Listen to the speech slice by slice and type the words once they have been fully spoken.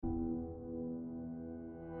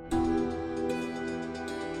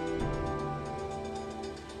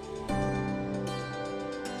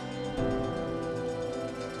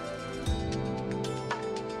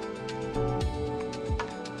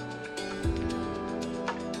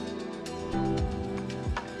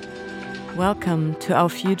Welcome to our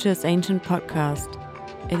Future's Ancient podcast.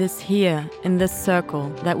 It is here, in this circle,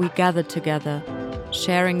 that we gather together,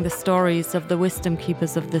 sharing the stories of the wisdom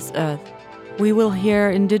keepers of this earth. We will hear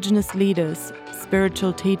indigenous leaders,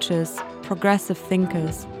 spiritual teachers, progressive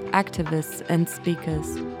thinkers, activists and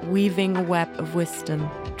speakers, weaving a web of wisdom,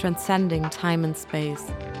 transcending time and space.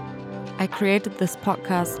 I created this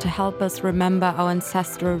podcast to help us remember our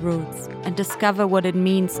ancestral roots and discover what it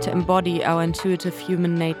means to embody our intuitive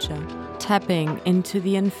human nature, tapping into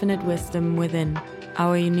the infinite wisdom within,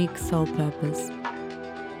 our unique soul purpose.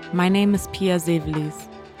 My name is Pia Sevelis.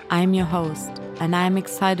 I'm your host, and I'm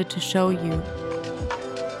excited to show you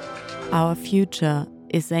our future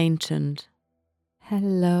is ancient.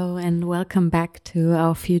 Hello, and welcome back to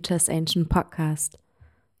our Future's Ancient podcast.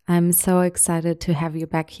 I'm so excited to have you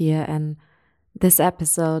back here, and this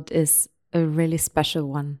episode is a really special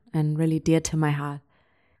one and really dear to my heart.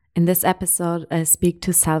 In this episode, I speak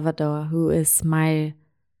to Salvador, who is my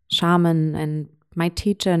shaman and my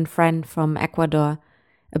teacher and friend from Ecuador,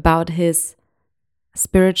 about his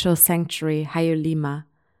spiritual sanctuary, Hayolima,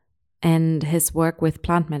 and his work with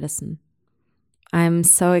plant medicine. I'm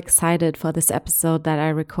so excited for this episode that I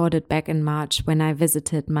recorded back in March when I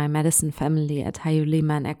visited my medicine family at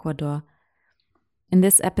Hayolima in Ecuador. In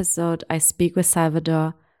this episode, I speak with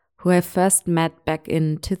Salvador, who I first met back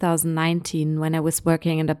in 2019 when I was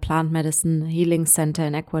working in the plant medicine healing center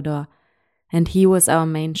in Ecuador, and he was our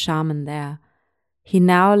main shaman there. He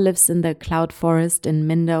now lives in the cloud forest in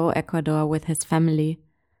Mindo, Ecuador with his family,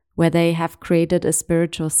 where they have created a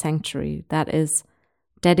spiritual sanctuary that is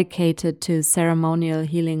dedicated to ceremonial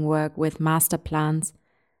healing work with master plants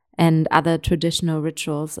and other traditional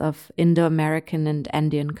rituals of Indo-American and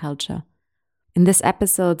Andean culture. In this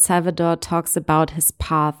episode, Salvador talks about his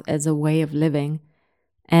path as a way of living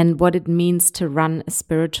and what it means to run a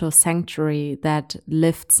spiritual sanctuary that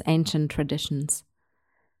lifts ancient traditions.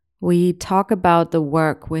 We talk about the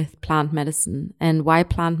work with plant medicine and why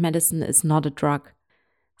plant medicine is not a drug.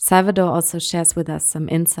 Salvador also shares with us some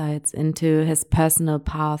insights into his personal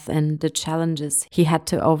path and the challenges he had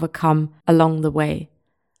to overcome along the way.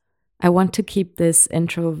 I want to keep this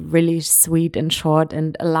intro really sweet and short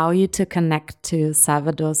and allow you to connect to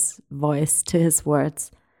Salvador's voice, to his words.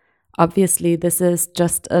 Obviously, this is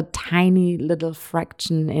just a tiny little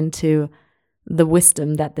fraction into the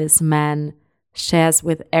wisdom that this man shares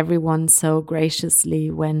with everyone so graciously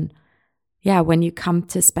when you come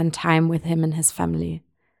to spend time with him and his family.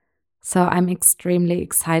 So I'm extremely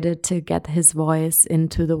excited to get his voice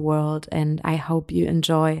into the world, and I hope you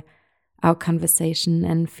enjoy our conversation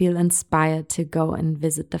and feel inspired to go and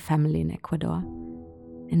visit the family in Ecuador.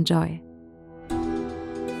 Enjoy.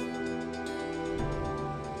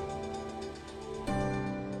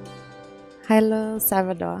 Hello,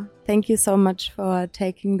 Salvador. Thank you so much for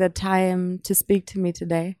taking the time to speak to me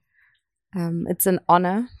today. It's an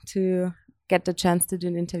honor to get the chance to do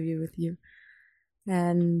an interview with you.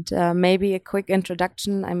 And maybe a quick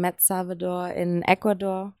introduction. I met Salvador in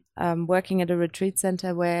Ecuador, working at a retreat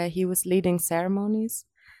center where he was leading ceremonies.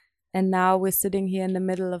 And now we're sitting here in the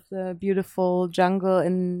middle of the beautiful jungle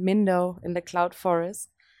in Mindo, in the cloud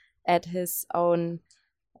forest, at his own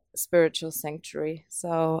spiritual sanctuary.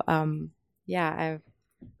 So, I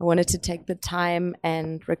wanted to take the time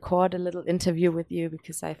and record a little interview with you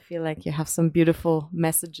because I feel like you have some beautiful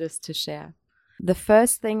messages to share. The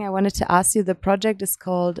first thing I wanted to ask you, the project is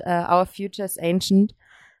called Our Future is Ancient.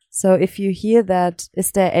 So if you hear that,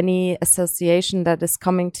 is there any association that is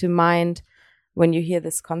coming to mind when you hear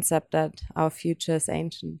this concept that our future is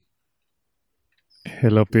ancient?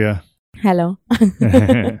 Hello, Pia. Hello.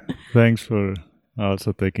 Thanks for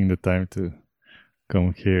also taking the time to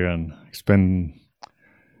come here and spend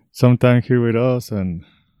some time here with us and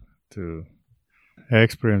to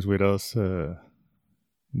experience with us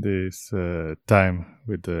this time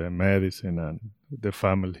with the medicine and with the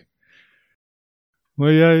family.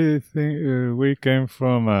 Well, I think we came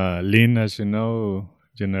from a lineage,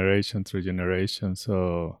 generation through generation.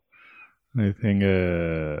 So I think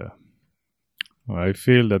I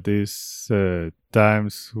feel that these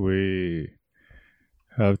times we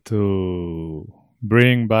have to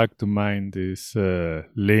bring back to mind this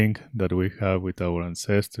link that we have with our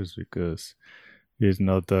ancestors, because it's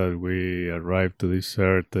not that we arrived to this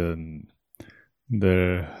earth and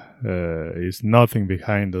there is nothing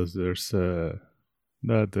behind us. There's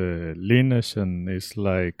that lineage, and it's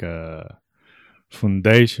like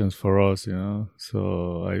foundations for us,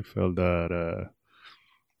 So I felt that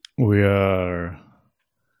we are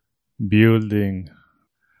building,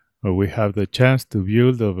 or we have the chance to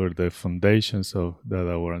build over the foundations that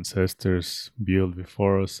our ancestors built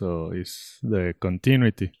before us. So it's the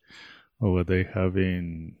continuity or what they have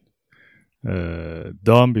been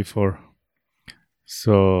done before.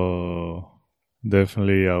 So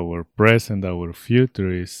definitely our present, our future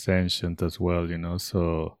is ancient as well,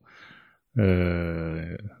 So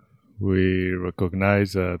we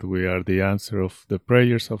recognize that we are the answer of the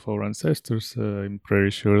prayers of our ancestors. I'm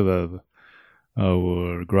pretty sure that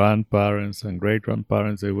our grandparents and great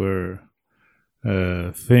grandparents, they were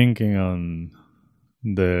thinking on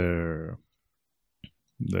their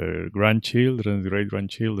grandchildren, great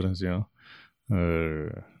grandchildren,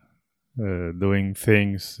 doing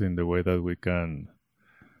things in the way that we can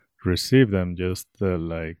receive them, just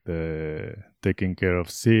like the taking care of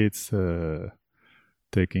seeds,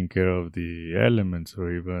 taking care of the elements,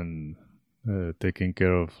 or even taking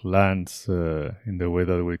care of lands in the way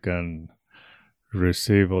that we can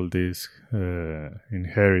receive all this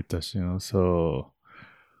inheritance, So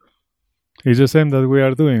it's the same that we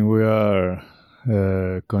are doing. We are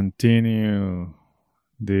continue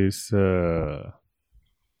this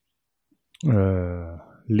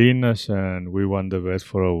lineage, and we want the best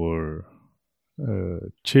for our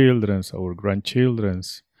children's, our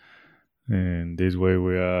grandchildren's. And this way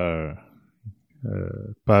we are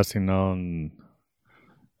passing on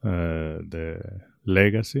the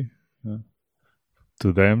legacy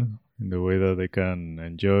to them in the way that they can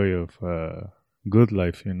enjoy of a good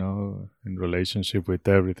life, in relationship with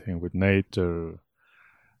everything, with nature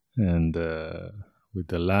and with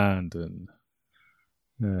the land and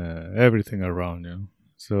everything around,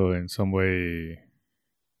 So in some way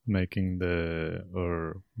making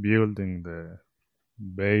or building the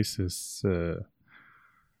basis the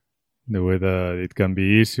way that it can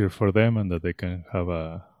be easier for them and that they can have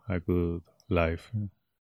a good life.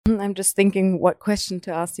 I'm just thinking what question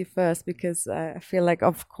to ask you first, because I feel like,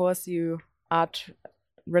 of course, you are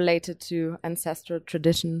related to ancestral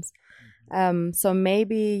traditions. So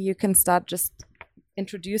maybe you can start just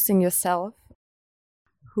introducing yourself,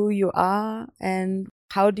 who you are, and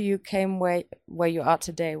how do you came where you are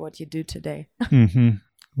today, what you do today.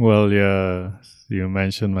 Well, yeah, you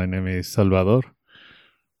mentioned my name is Salvador.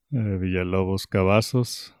 Villalobos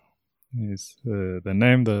Cavazos is the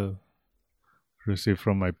name that I received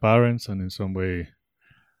from my parents, and in some way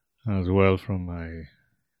as well from my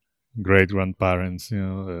great grandparents.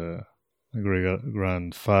 My great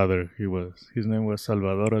grandfather, his name was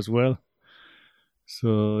Salvador as well.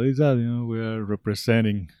 So it's that we are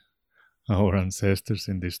representing our ancestors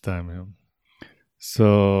in this time.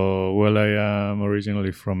 So, well, I am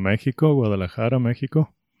originally from Mexico, Guadalajara, Mexico.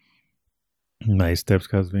 My steps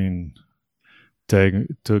has been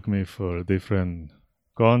took me for different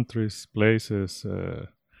countries, places,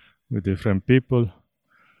 with different people.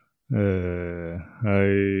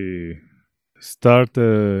 I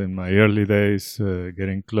started in my early days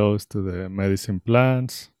getting close to the medicine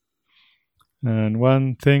plants, and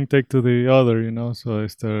one thing take to the other, So I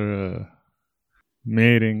started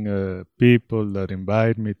meeting people that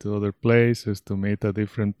invite me to other places to meet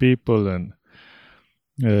different people, and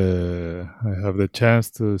I have the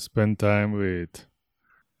chance to spend time with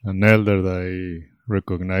an elder that I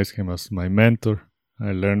recognize him as my mentor.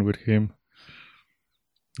 I learned with him,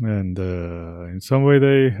 and in some way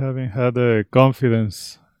they haven't had a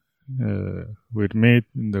confidence with me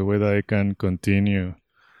in the way that I can continue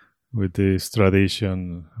with this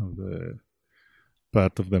tradition of the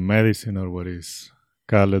path of the medicine, or what is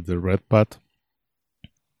called the red path.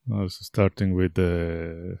 Also starting with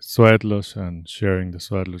the sweat loss and sharing the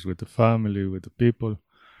sweat loss with the family, with the people,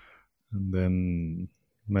 and then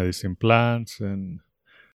medicine plants, and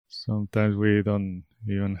sometimes we don't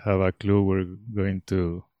even have a clue we're going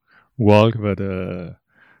to walk, but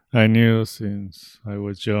I knew since I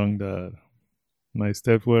was young that my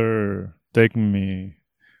steps were taking me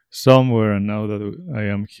somewhere, and now that I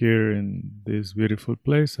am here in this beautiful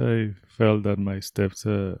place, I felt that my steps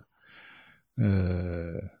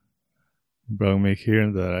brought me here,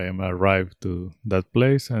 and that I am arrived to that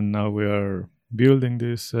place, and now we are building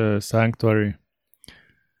this sanctuary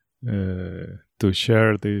to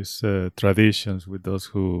share these traditions with those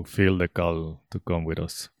who feel the call to come with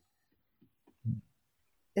us.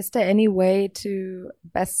 Is there any way to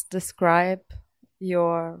best describe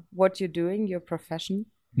what you're doing, your profession?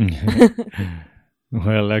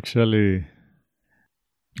 Well, actually,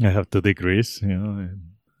 I have 2 degrees,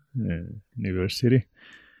 in university,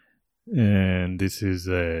 and this is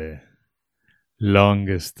the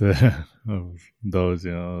longest of those.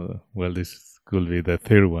 Well, this could be the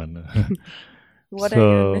 3rd one. What are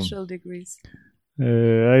your initial degrees?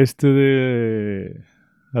 I studied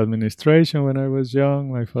administration when I was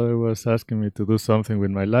young. My father was asking me to do something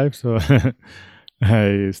with my life, so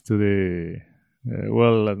I studied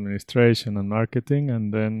administration and marketing,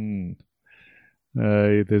 and then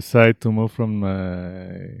I decided to move from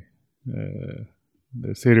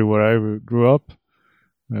the city where I grew up.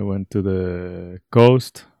 I went to the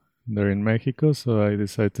coast there in Mexico, so I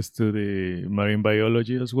decided to study marine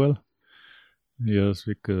biology as well, just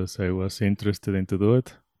because I was interested in to do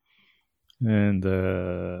it. And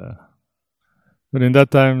but in that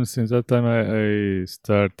time, since that time, I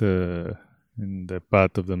start in the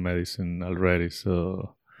path of the medicine already.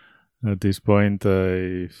 So at this point,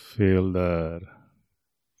 I feel that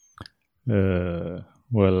I'm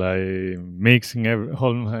mixing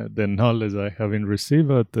the knowledge I haven't received,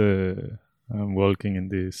 but I'm walking in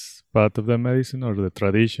this path of the medicine or the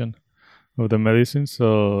tradition of the medicine.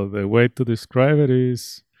 So the way to describe it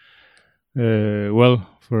is,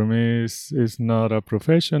 for me, it's not a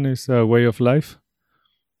profession; it's a way of life.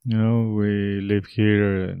 You know, we live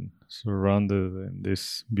here and surrounded in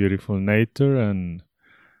this beautiful nature, and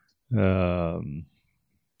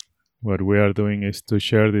what we are doing is to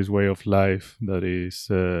share this way of life, that is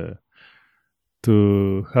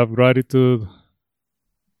to have gratitude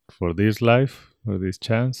for this life, for this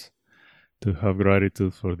chance, to have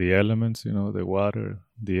gratitude for the elements, you know, the water,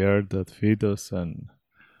 the air that feed us, and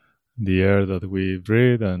the air that we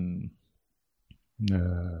breathe, and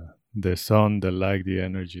the sun, the light, the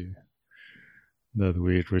energy that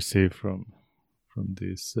we receive from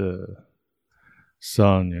this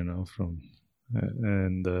sun, you know,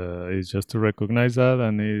 and it's just to recognize that,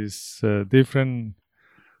 and it's different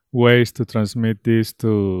ways to transmit this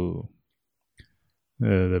to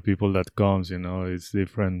the people that comes, you know. It's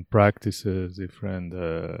different practices, different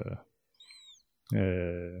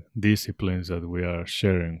disciplines that we are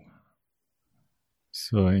sharing.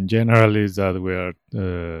 So in general is that we are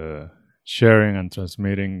sharing and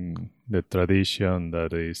transmitting the tradition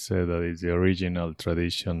that is the original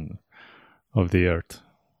tradition of the earth.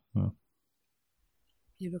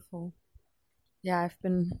 Beautiful. Yeah, I've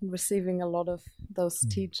been receiving a lot of those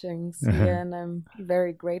teachings here, and I'm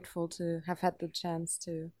very grateful to have had the chance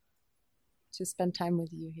to spend time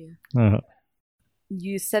with you here.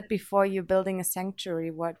 You said before you're building a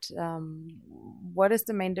sanctuary. What is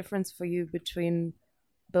the main difference for you between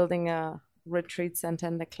building a retreat center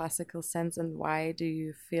in the classical sense, and why do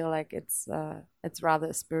you feel like it's rather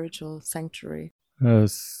a spiritual sanctuary?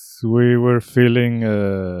 As we were feeling,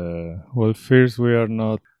 first we are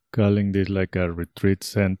not calling this like a retreat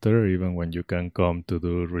center, even when you can come to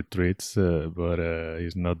do retreats, but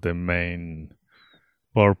it's not the main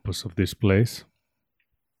purpose of this place.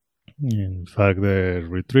 In fact, the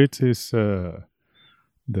retreat is the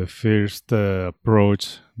first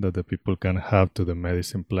approach that the people can have to the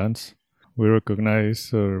medicine plants. We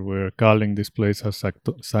recognize, or we're calling this place a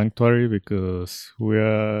sanctuary, because we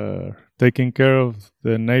are taking care of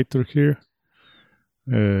the nature here,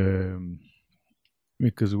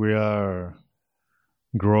 because we are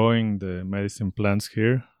growing the medicine plants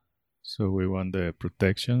here. So we want the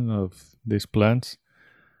protection of these plants,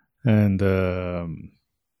 and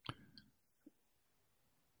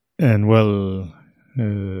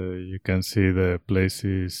you can see the place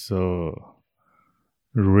is so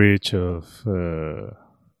rich of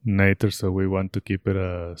nature, so we want to keep it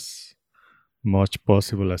as much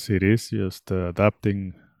possible as it is, just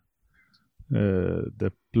adapting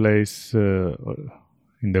the place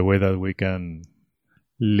in the way that we can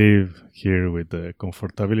live here with the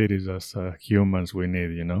comfortabilities as humans we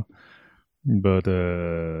need, you know. But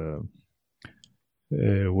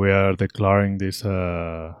we are declaring this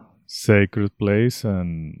sacred place,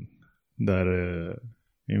 and that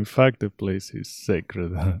in fact the place is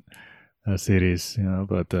sacred as it is, you know.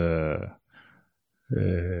 But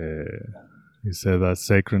he said that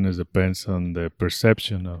sacredness depends on the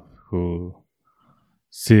perception of who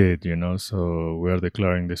see it, you know. So we are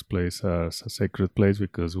declaring this place as a sacred place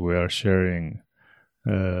because we are sharing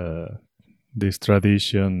this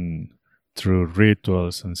tradition through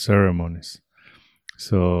rituals and ceremonies.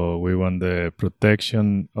 So we want the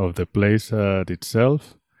protection of the place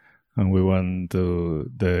itself, and we want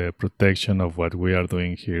the protection of what we are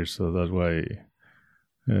doing here. So that's why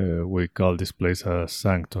we call this place a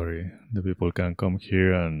sanctuary. The people can come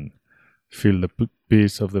here and feel the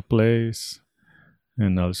peace of the place,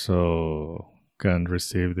 and also can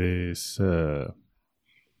receive this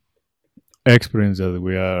experience that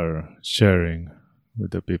we are sharing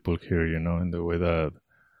with the people here, you know, in the way that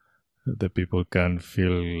the people can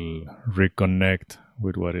feel reconnect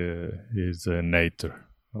with what is the nature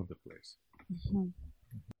of the place.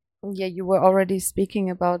 Mm-hmm. Yeah, you were already speaking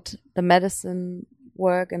about the medicine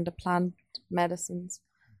work and the plant medicines,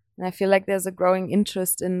 and I feel like there's a growing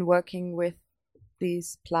interest in working with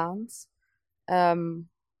these plants.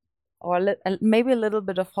 or maybe a little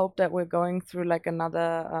bit of hope that we're going through like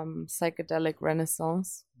another psychedelic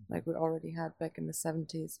renaissance, like we already had back in the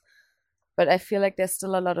 70s. But I feel like there's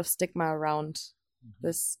still a lot of stigma around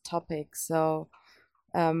this topic. So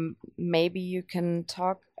maybe you can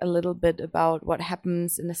talk a little bit about what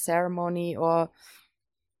happens in a ceremony, or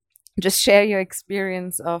just share your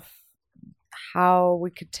experience of how we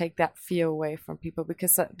could take that fear away from people,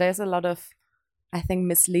 because there's a lot of, I think,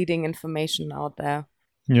 misleading information out there.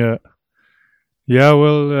 Yeah. Yeah,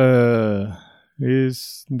 well,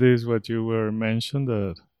 is this what you were mentioned,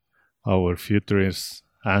 that our future is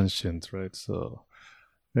ancient, right? So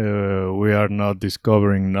we are not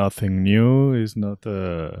discovering nothing new. It's not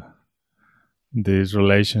this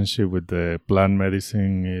relationship with the plant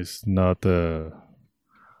medicine is not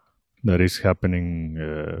that is happening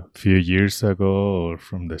a few years ago or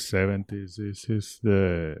from the 70s. This is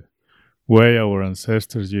the way our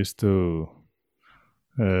ancestors used to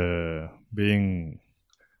being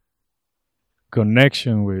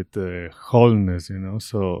connection with wholeness,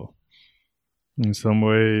 So in some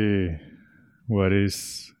way, what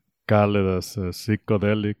is called as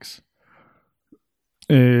psychedelics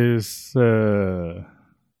is the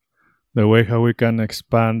way how we can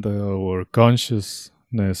expand our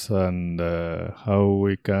consciousness, and how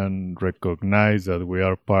we can recognize that we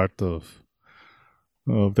are part of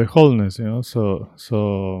the wholeness,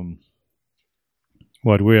 So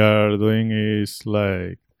what we are doing is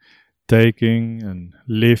like taking and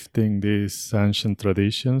lifting these ancient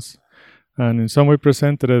traditions, and in some way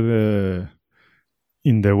presented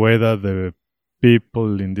in the way that the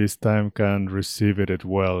people in this time can receive it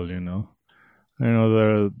well, I know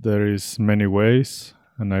there is many ways,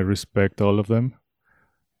 and I respect all of them.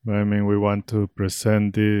 But I mean, we want to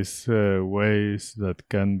present these ways that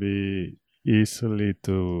can be easily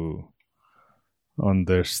to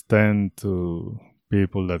understand to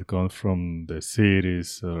people that come from the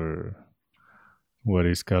cities or what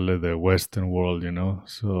is called the Western world,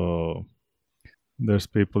 So there's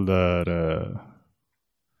people that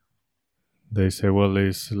they say, well,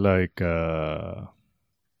 it's like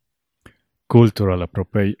cultural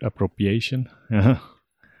appropriation.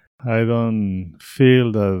 I don't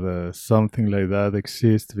feel that something like that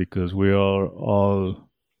exists, because we are all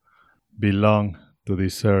belong to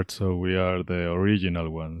this earth, so we are the original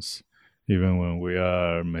ones. Even when we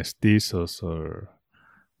are mestizos or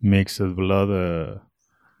mixed blood,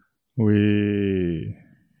 we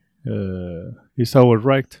it's our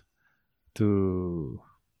right to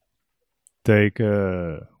take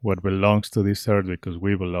what belongs to this earth, because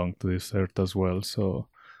we belong to this earth as well. So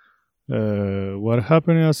what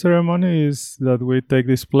happened in a ceremony is that we take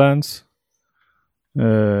these plants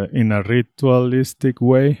in a ritualistic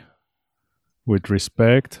way, with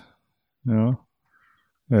respect, you know.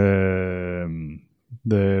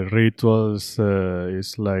 The rituals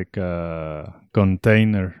is like a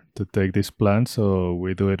container to take this plant, so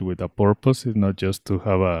we do it with a purpose. It's not just to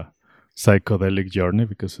have a psychedelic journey,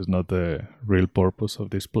 because it's not the real purpose of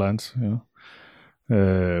these plants.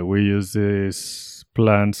 We use these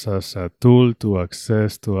plants as a tool to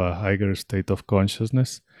access to a higher state of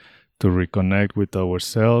consciousness, to reconnect with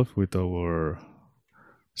ourselves, with our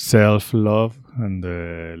self-love and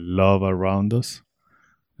the love around us,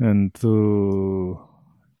 and to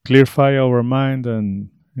clarify our mind, and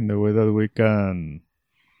in the way that we can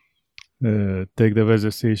take the best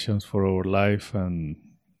decisions for our life and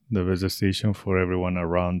the best decision for everyone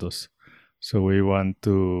around us. So we want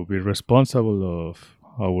to be responsible of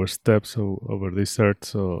our steps over this earth.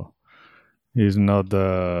 So it's not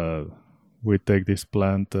that we take this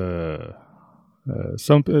plant. The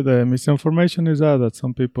misinformation is that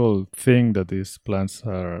some people think that these plants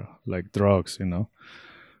are like drugs,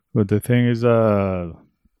 But the thing is that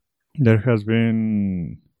there has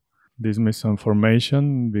been this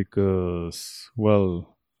misinformation because,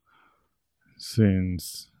 well,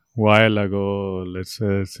 since while ago, let's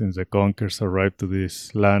say, since the conquerors arrived to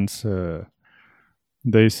these lands,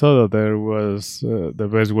 they saw that there was the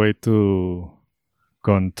best way to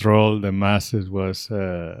control the masses was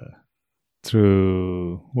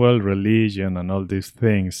through, well, religion and all these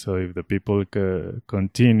things. So if the people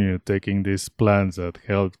continue taking these plants that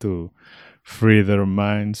help to free their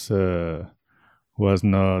minds, was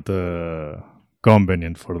not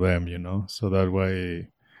convenient for them, So that way,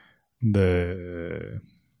 the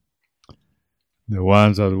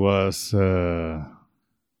ones that was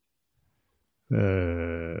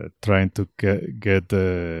trying to get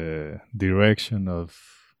the direction of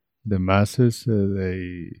the masses,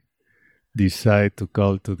 they decide to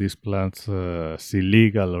call to these plants as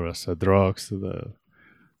illegal or as a drug. So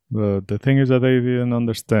But the thing is that they didn't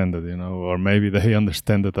understand it, or maybe they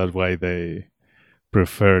understand it. That's why they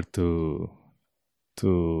prefer to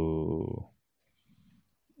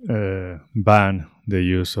ban the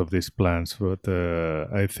use of these plants. But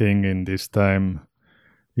I think in this time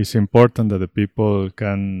it's important that the people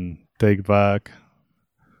can take back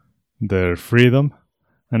their freedom.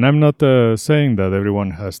 And I'm not saying that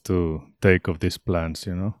everyone has to take of these plants.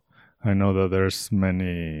 I know that there's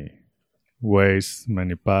many ways,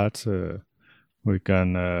 many paths. We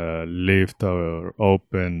can lift or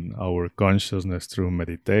open our consciousness through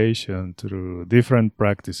meditation, through different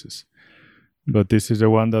practices. But this is the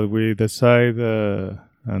one that we decide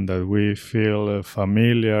and that we feel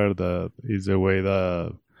familiar, that is the way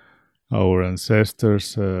that our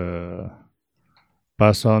ancestors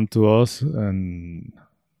pass on to us, and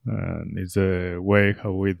it's the way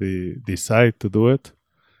how we decide to do it.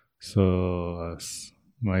 So, as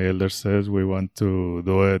my elder says, we want to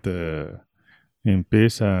do it in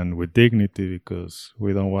peace and with dignity, because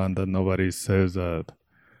we don't want that nobody says that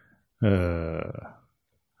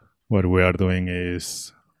what we are doing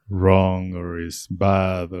is wrong or is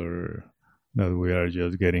bad, or that we are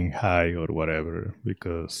just getting high or whatever,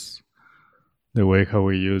 because the way how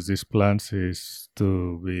we use these plants is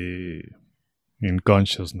to be in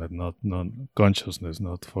consciousness, not consciousness,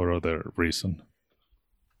 not for other reason.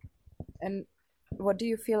 And what do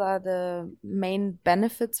you feel are the main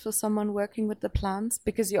benefits for someone working with the plants?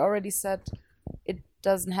 Because you already said it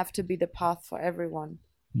doesn't have to be the path for everyone.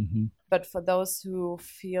 Mm-hmm. But for those who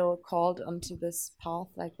feel called onto this path,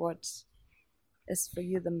 like, what is for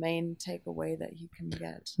you the main takeaway that you can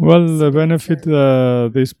get? Well, the benefit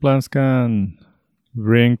these plants can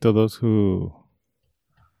bring to those who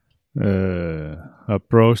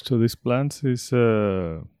approach to these plants is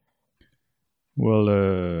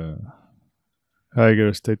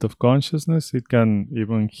higher state of consciousness. It can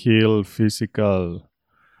even heal physical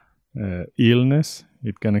illness.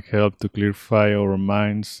 It can help to clarify our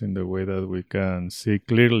minds in the way that we can see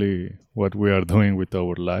clearly what we are doing with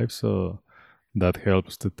our life. So that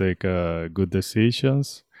helps to take good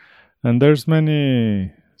decisions. And there's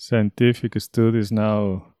many scientific studies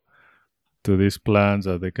now to these plants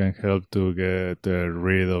that they can help to get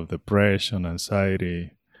rid of depression,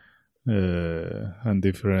 anxiety, and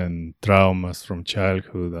different traumas from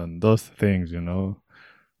childhood and those things,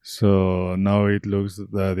 So now it looks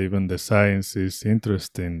that even the science is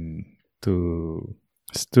interesting to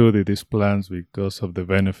study these plants because of the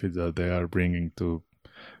benefits that they are bringing to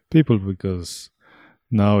people, because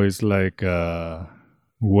now it's like a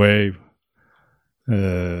wave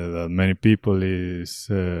that many people is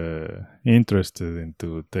interested in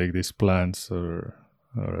to take these plants or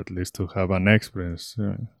at least to have an experience.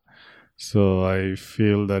 So I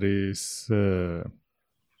feel that is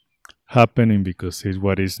happening because it's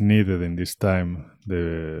what is needed in this time.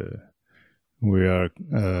 We are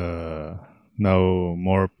now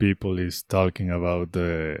more people is talking about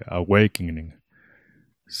the awakening.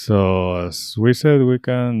 So as we said, we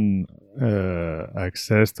can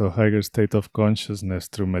access to a higher state of consciousness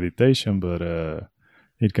through meditation, but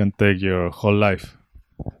it can take your whole life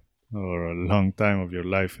or a long time of your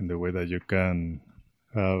life in the way that you can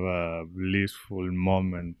have a blissful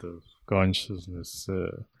moment of consciousness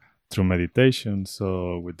through meditation.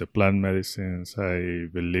 So with the plant medicines, I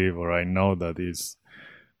believe, or I know that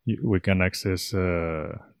we can access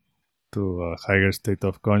to a higher state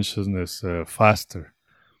of consciousness faster.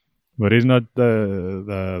 But it's not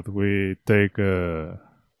that we take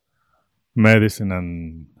medicine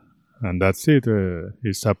and that's it.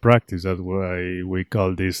 It's a practice. That's why we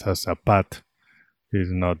call this as a path. It's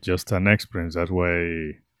not just an experience. That's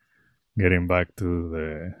why, getting back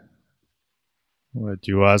to what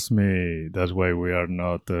you asked me, that's why we are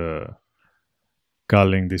not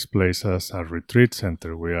calling this place as a retreat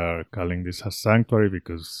center. We are calling this a sanctuary,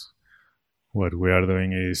 because what we are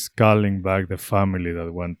doing is calling back the family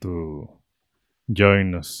that want to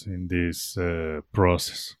join us in this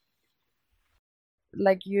process.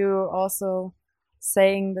 Like you also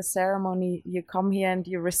saying the ceremony, you come here and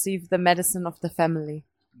you receive the medicine of the family,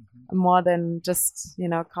 more than just,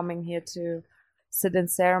 coming here to sit in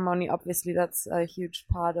ceremony. Obviously, that's a huge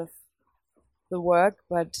part of the work,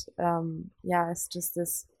 but it's just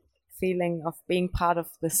this feeling of being part of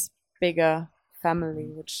this bigger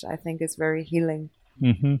family, which I think is very healing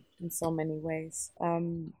in so many ways.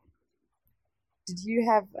 Did you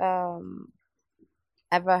have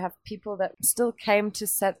ever have people that still came to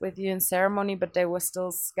sit with you in ceremony, but they were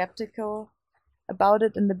still skeptical about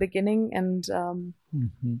it in the beginning? And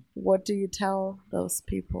what do you tell those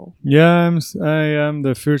people? Yeah, I am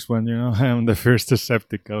the first one, I am the first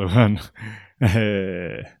skeptical one.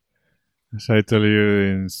 as I tell you,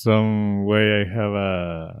 in some way I have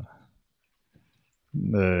a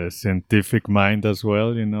scientific mind as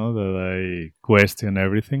well, that I question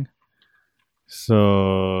everything.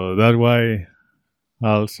 So that's why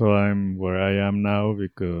also I'm where I am now,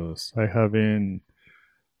 because I have been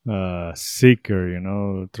a seeker,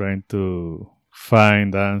 trying to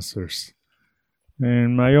find answers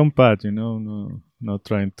in my own path, not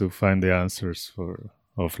trying to find the answers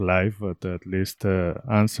of life, but at least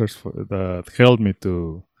answers that help me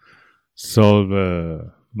to solve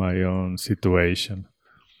my own situation.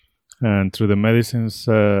 And through the medicines,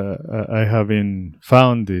 I have been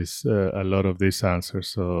found a lot of these answers.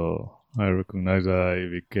 So I recognize that I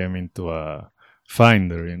became into a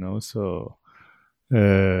finder, So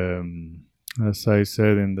as I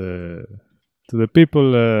said to the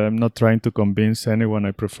people, I'm not trying to convince anyone.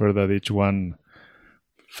 I prefer that each one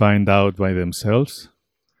find out by themselves.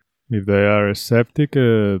 If they are a skeptic,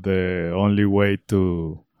 the only way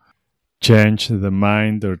to change the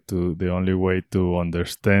mind, or to the only way to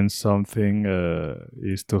understand something,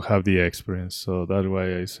 is to have the experience. So that's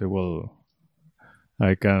why I say, well,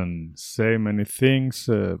 I can say many things,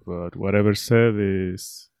 but whatever said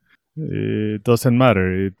is, it doesn't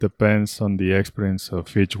matter. It depends on the experience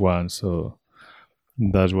of each one. So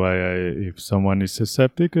that's why if someone is a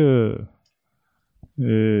skeptic,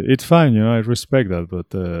 it's fine. I respect that, but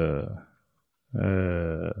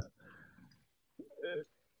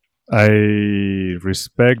I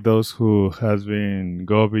respect those who has been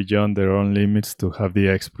go beyond their own limits to have the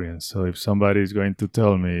experience. So if somebody is going to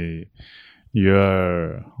tell me you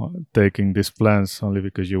are taking these plants only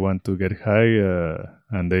because you want to get high,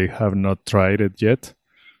 and they have not tried it yet,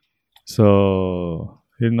 so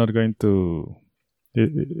it's not going to.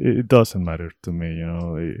 It doesn't matter to me,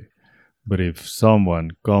 but if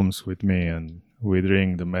someone comes with me and we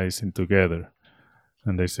drink the medicine together,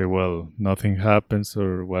 and they say, well, nothing happens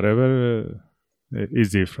or whatever,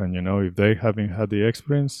 it's different. If they haven't had the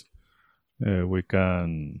experience, we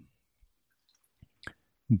can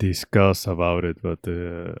discuss about it, but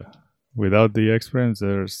without the experience,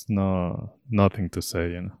 there's nothing to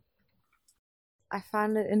say. I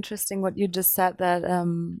find it interesting what you just said, that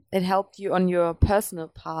it helped you on your personal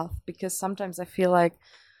path, because sometimes I feel like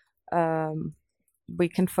we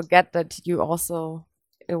can forget that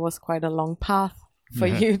it was quite a long path for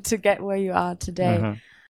you to get where you are today.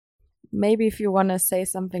 Maybe if you want to say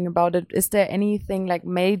something about it, is there anything like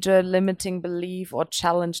major limiting belief or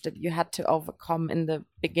challenge that you had to overcome in the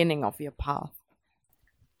beginning of your path?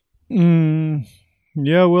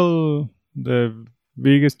 Yeah, well, the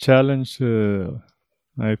biggest challenge,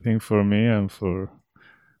 I think, for me and for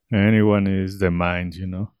anyone is the mind,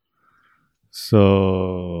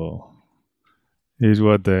 So is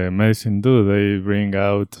what the medicine do. They bring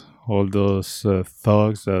out all those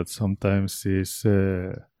thoughts that sometimes is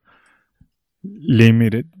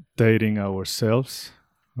limiting ourselves,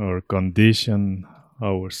 or condition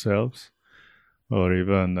ourselves, or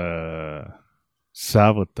even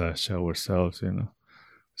sabotage ourselves,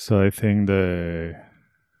 So I think the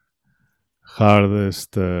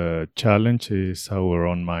hardest challenge is our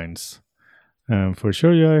own minds. And for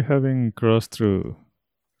sure, yeah, I haven't crossed through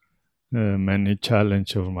many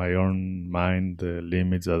challenge of my own mind, the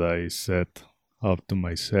limits that I set up to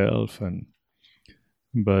myself,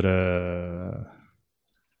 but I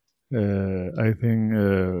think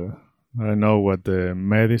I know what the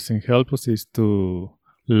medicine helps us is to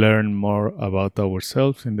learn more about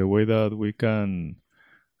ourselves in the way that we can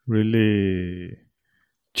really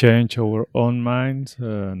change our own minds,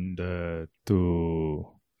 and to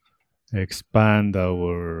expand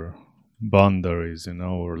our boundaries and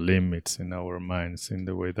our limits in our minds, in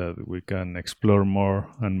the way that we can explore more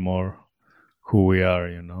and more who we are,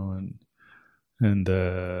 and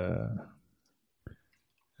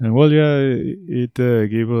well, yeah, it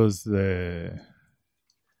gives us the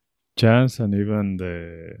chance and even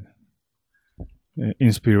the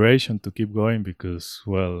inspiration to keep going, because,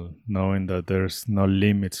 well, knowing that there's no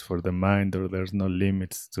limits for the mind, or there's no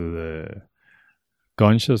limits to the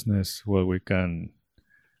consciousness, well, we can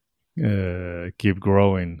keep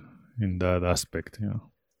growing in that aspect.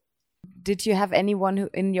 Did you have anyone who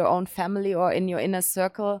in your own family or in your inner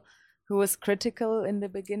circle who was critical in the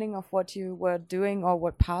beginning of what you were doing or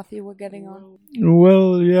what path you were getting on?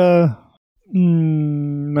 Well, yeah.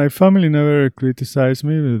 My family never criticized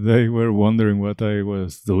me, but they were wondering what I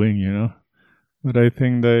was doing, But I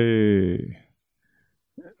think they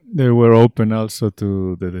were open also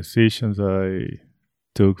to the decisions I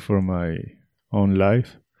took for my own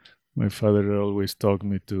life. My father always taught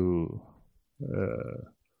me to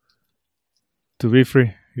be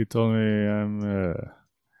free. He told me, I'm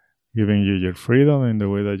giving you your freedom in the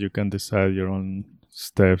way that you can decide your own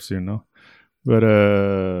steps, But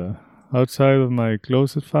outside of my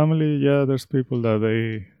closest family, yeah, there's people that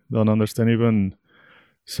they don't understand. Even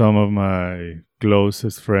some of my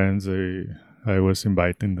closest friends, I was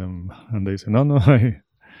inviting them, and they say, "No, no,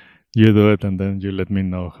 you do it, and then you let me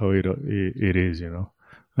know how it is,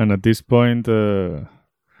 And at this point,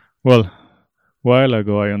 well, while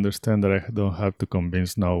ago, I understand that I don't have to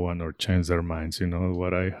convince no one or change their minds.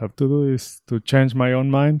 What I have to do is to change my own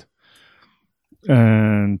mind,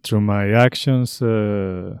 and through my actions,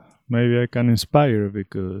 maybe I can inspire,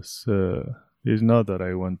 because it's not that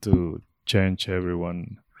I want to change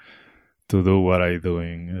everyone to do what I'm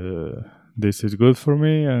doing. This is good for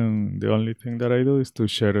me, and the only thing that I do is to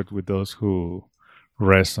share it with those who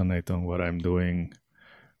resonate on what I'm doing.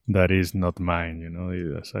 That is not mine,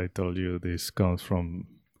 As I told you, this comes from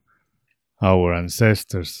our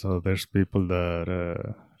ancestors. So there's people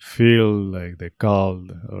that feel like they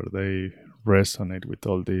called or they resonate with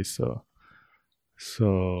all this.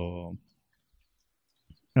 So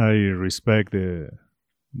I respect the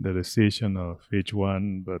decision of each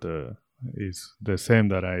one, but it's the same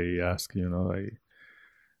that I ask. I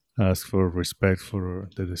ask for respect for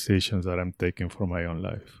the decisions that I'm taking for my own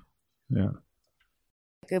life. Yeah.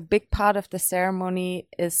 A big part of the ceremony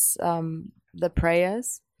is the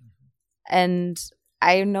prayers. And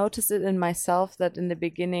I noticed it in myself that in the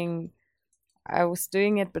beginning I was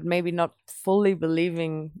doing it, but maybe not fully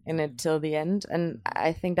believing in it till the end. And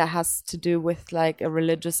I think that has to do with like a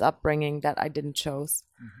religious upbringing that I didn't choose.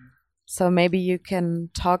 Mm-hmm. So maybe you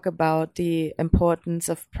can talk about the importance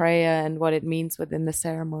of prayer and what it means within the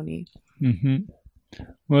ceremony. Mm-hmm.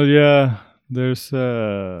 Well, yeah, there's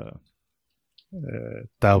a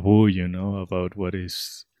taboo, about what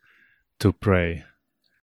is to pray.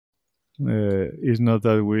 It's not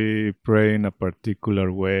that we pray in a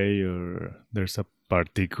particular way or there's a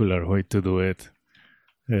particular way to do it.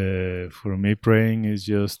 For me, praying is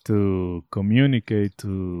just to communicate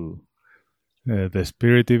to the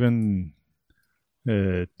Spirit, even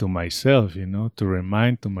to myself, to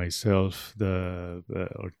remind to myself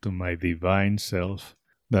or to my divine self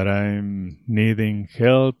that I'm needing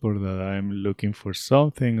help or that I'm looking for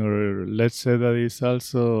something, or let's say that it's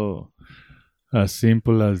also as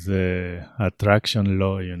simple as the attraction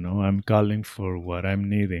law, I'm calling for what I'm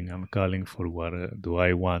needing. I'm calling for what do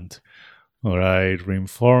I want, or I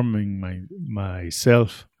reinforming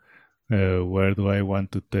myself. Where do I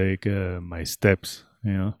want to take my steps?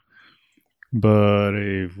 But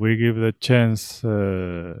if we give the chance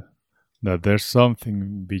that there's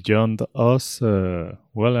something beyond us,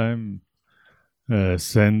 well, I'm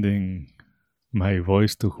sending my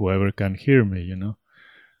voice to whoever can hear me,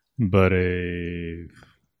 But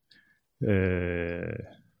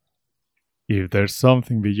if there's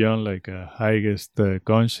something beyond, like a highest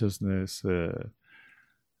consciousness or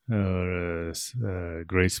a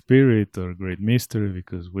great spirit or great mystery,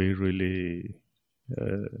 because we really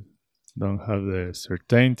don't have the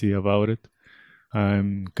certainty about it,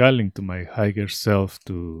 I'm calling to my higher self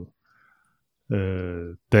to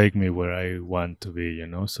take me where I want to be,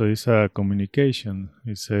 So it's a communication.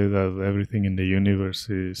 It's that everything in the universe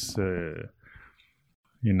is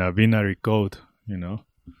in a binary code,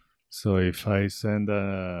 So if I send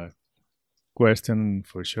a question,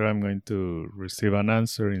 for sure I'm going to receive an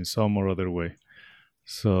answer in some or other way.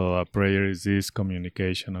 So a prayer is this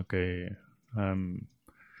communication. Okay, I'm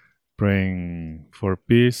praying for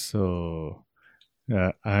peace, so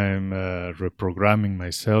I'm reprogramming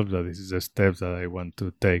myself that this is the steps that I want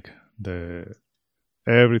to take.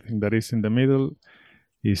 Everything that is in the middle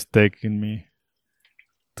is taking me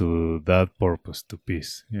to that purpose, to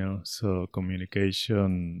peace. So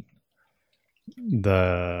communication.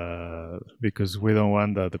 Because we don't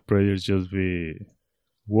want that the prayers just be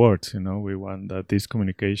words. We want that this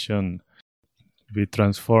communication be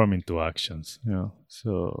transformed into actions.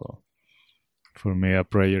 So for me, a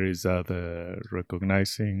prayer is that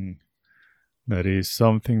recognizing that is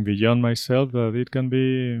something beyond myself, that it can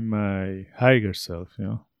be my higher self,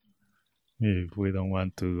 If we don't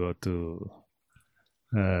want to go to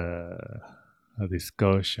a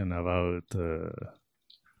discussion about,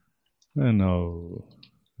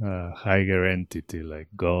 a higher entity like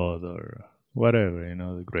God or whatever,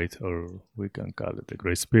 the great, or we can call it the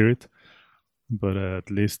Great Spirit, but at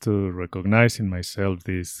least to recognize in myself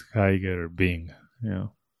this higher being,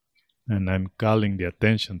 and I'm calling the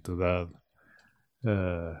attention to that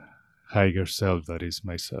higher self that is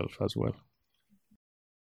myself as well.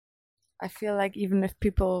 I feel like even if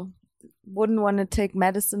people wouldn't want to take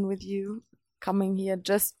medicine with you, coming here,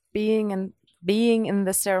 just being in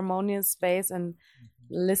the ceremonial space and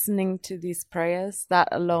listening to these prayers, that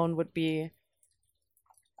alone would be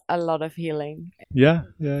a lot of healing. Yeah.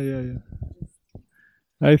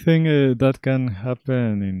 I think that can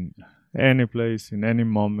happen in any place, in any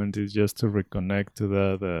moment. It's just to reconnect to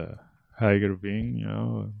that higher being,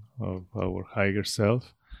 of our higher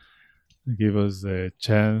self. Give us the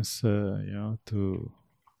chance, to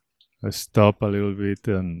stop a little bit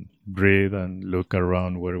and breathe and look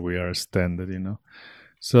around where we are standing.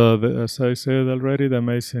 So, as I said already, the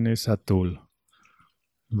medicine is a tool.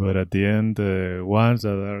 But at the end, the ones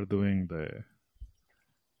that are doing the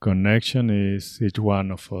connection is each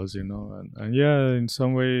one of us, and yeah, in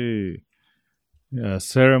some way, a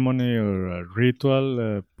ceremony or a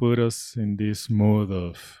ritual put us in this mood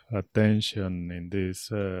of attention, in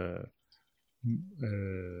this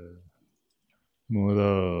mood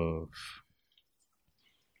of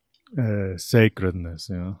sacredness.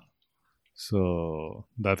 So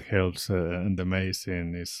that helps, and the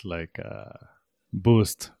medicine is like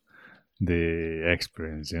boost the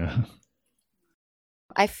experience.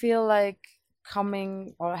 I feel like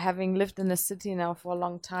coming or having lived in the city now for a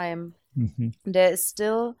long time, there is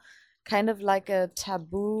still kind of like a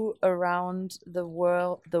taboo around the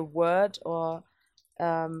word or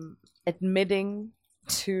admitting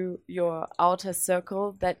to your outer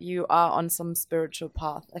circle that you are on some spiritual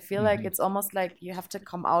path. I feel like it's almost like you have to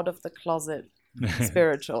come out of the closet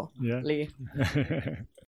spiritually.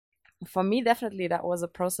 For me, definitely that was a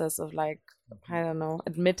process of like, I don't know,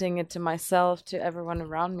 admitting it to myself, to everyone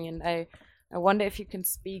around me. And I wonder if you can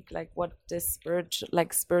speak like what this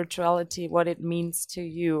spirituality, what it means to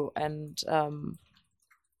you, and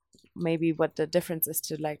maybe what the difference is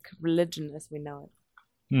to like religion as we know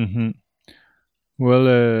it.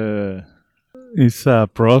 Well, it's a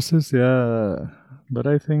process, yeah, but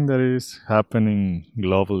I think that is happening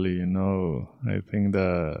globally. I think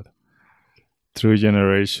that through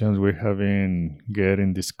generations we have been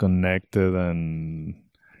getting disconnected, and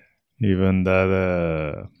even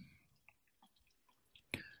that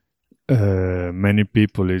many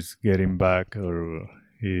people is getting back or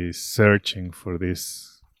is searching for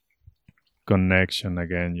this connection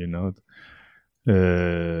again.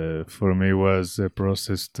 For me was a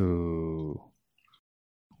process I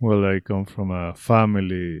come from a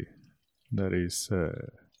family that is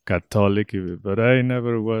Catholic, but I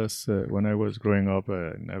never was, when I was growing up,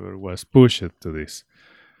 I never was pushed to this.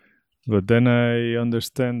 But then I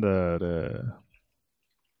understand that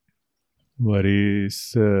what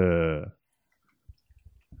is the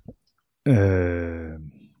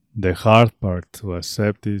hard part to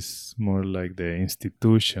accept is more like the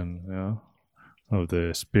institution, of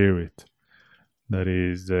the spirit. That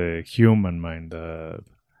is the human mind that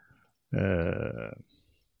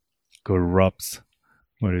corrupts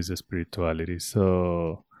what is the spirituality.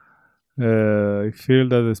 So I feel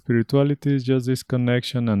that the spirituality is just this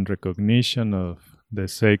connection and recognition of the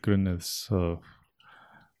sacredness of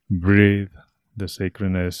breathe, the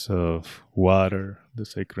sacredness of water, the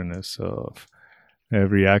sacredness of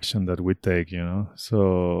every action that we take.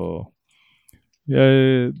 So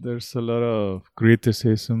yeah, there's a lot of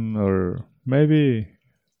criticism, or maybe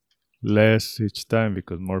less each time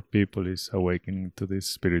because more people is awakening to this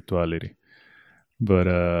spirituality. But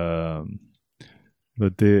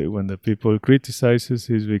when the people criticizes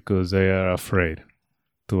is because they are afraid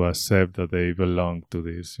to accept that they belong to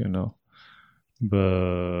this.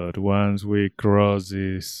 But once we cross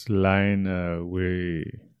this line,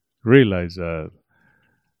 we realize that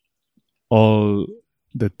all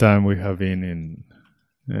the time we have been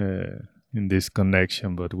in this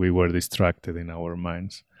connection, but we were distracted in our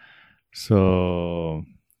minds. So,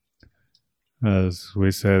 as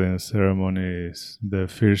we said in ceremonies, the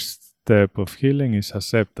first step of healing is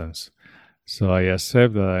acceptance. So I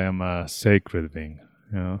accept that I am a sacred being.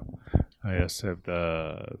 I accept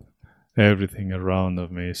that everything around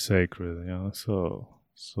of me is sacred. So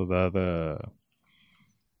that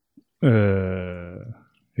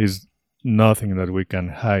is nothing that we can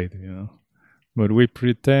hide. But we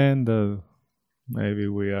pretend that maybe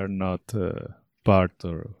we are not part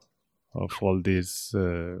of all this,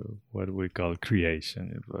 what we call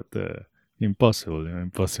creation, but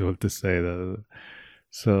impossible to say that.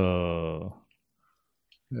 So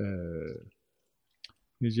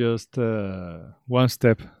it's just one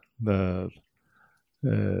step that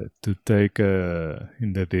to take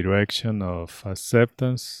in the direction of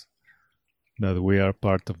acceptance that we are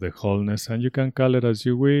part of the wholeness, and you can call it as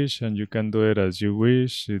you wish, and you can do it as you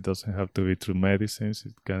wish. It doesn't have to be through medicines.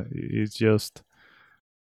 It's just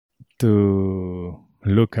to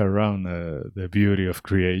look around the beauty of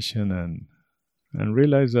creation and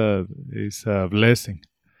realize that it's a blessing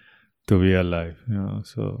to be alive,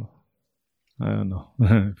 so I don't know.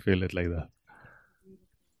 I feel it like that.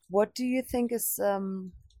 What do you think is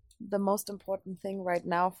the most important thing right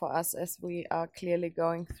now for us as we are clearly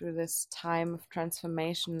going through this time of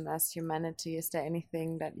transformation as humanity? Is there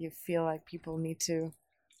anything that you feel like people need to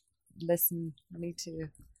need to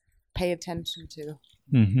pay attention to?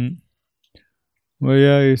 Well,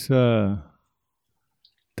 yeah, it's a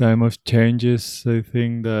time of changes. I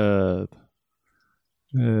think that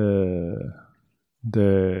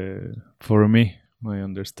for me, my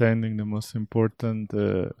understanding, the most important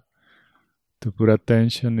to put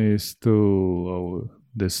attention is to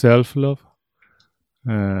the self-love,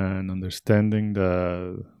 and understanding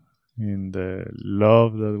that in the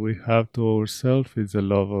love that we have to ourselves is the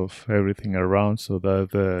love of everything around, so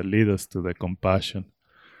that leads us to the compassion.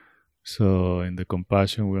 So in the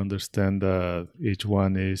compassion, we understand that each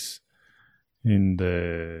one is in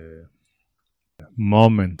the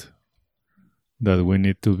moment that we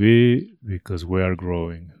need to be because we are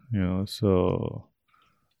growing, so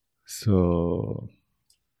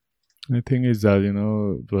I think it's that,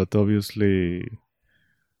 but obviously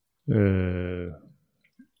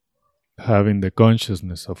having the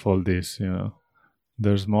consciousness of all this,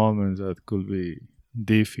 there's moments that could be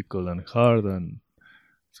difficult and hard, and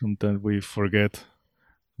sometimes we forget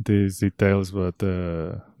these details, but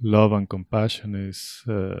love and compassion is,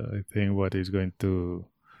 I think, what is going to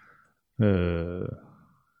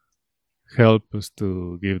help us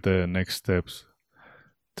to give the next steps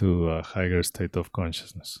to a higher state of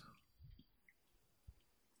consciousness.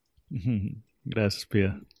 Gracias,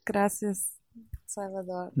 Pia. Gracias,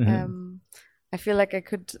 Salvador. I feel like I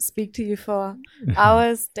could speak to you for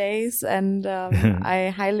hours, days, and I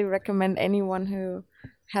highly recommend anyone who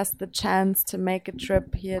has the chance to make a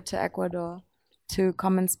trip here to Ecuador to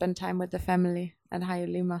come and spend time with the family at Hayo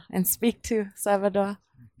Lima and speak to Salvador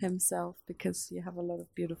himself, because you have a lot of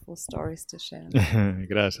beautiful stories to share.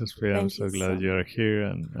 Gracias, Pia. I'm so glad you are here.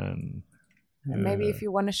 And maybe if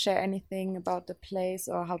you want to share anything about the place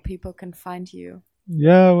or how people can find you.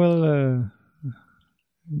 Yeah, well,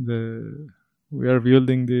 we are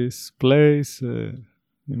building this place,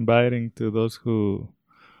 inviting to those who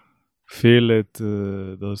feel it,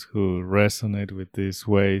 those who resonate with these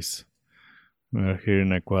ways. We are here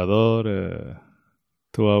in Ecuador,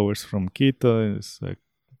 2 hours from Quito. It's a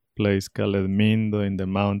place called Mindo in the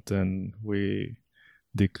mountain. We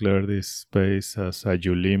declare this space as a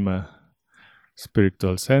Yulima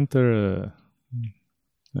spiritual center.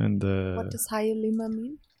 What does Hayo Lima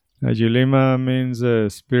mean? Yulima means the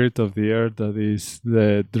spirit of the earth, that is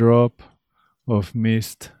the drop of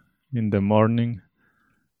mist in the morning.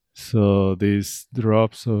 So these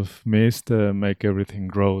drops of mist make everything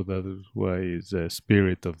grow. That is why it's the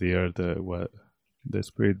spirit of the earth, the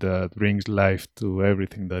spirit that brings life to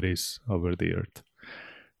everything that is over the earth.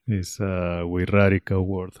 It's a Wirrarica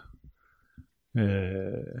word.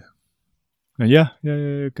 And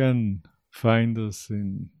you can find us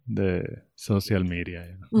in the social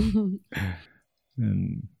media.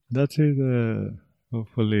 And that's it.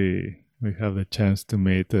 Hopefully we have the chance to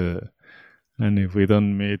meet. And if we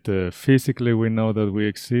don't meet physically, we know that we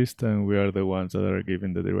exist and we are the ones that are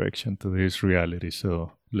giving the direction to this reality.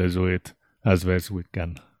 So let's do it as best we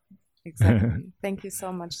can. Exactly. Thank you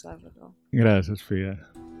so much, Salvador. Gracias, Pia.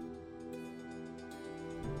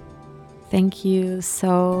 Thank you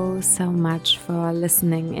so much for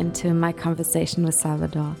listening into my conversation with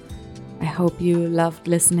Salvador. I hope you loved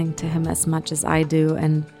listening to him as much as I do,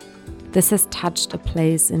 and this has touched a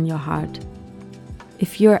place in your heart.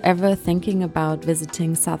 If you're ever thinking about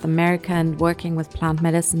visiting South America and working with plant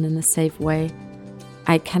medicine in a safe way,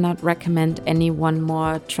 I cannot recommend anyone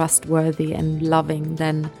more trustworthy and loving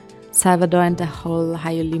than Salvador and the whole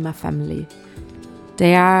Hayo Lima family.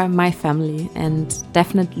 They are my family, and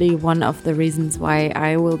definitely one of the reasons why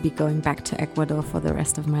I will be going back to Ecuador for the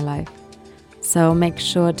rest of my life. So make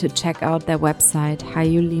sure to check out their website,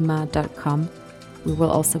 hayolima.com. We will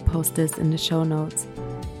also post this in the show notes.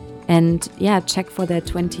 And check for their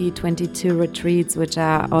 2022 retreats, which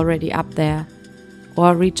are already up there.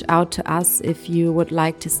 Or reach out to us if you would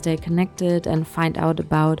like to stay connected and find out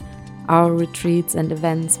about our retreats and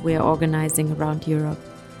events we are organizing around Europe.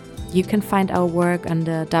 You can find our work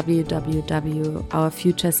under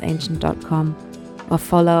www.ourfuturesancient.com or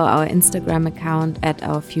follow our Instagram account at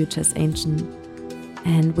ourfuturesancient.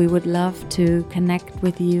 And we would love to connect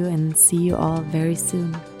with you and see you all very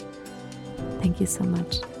soon. Thank you so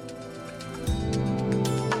much.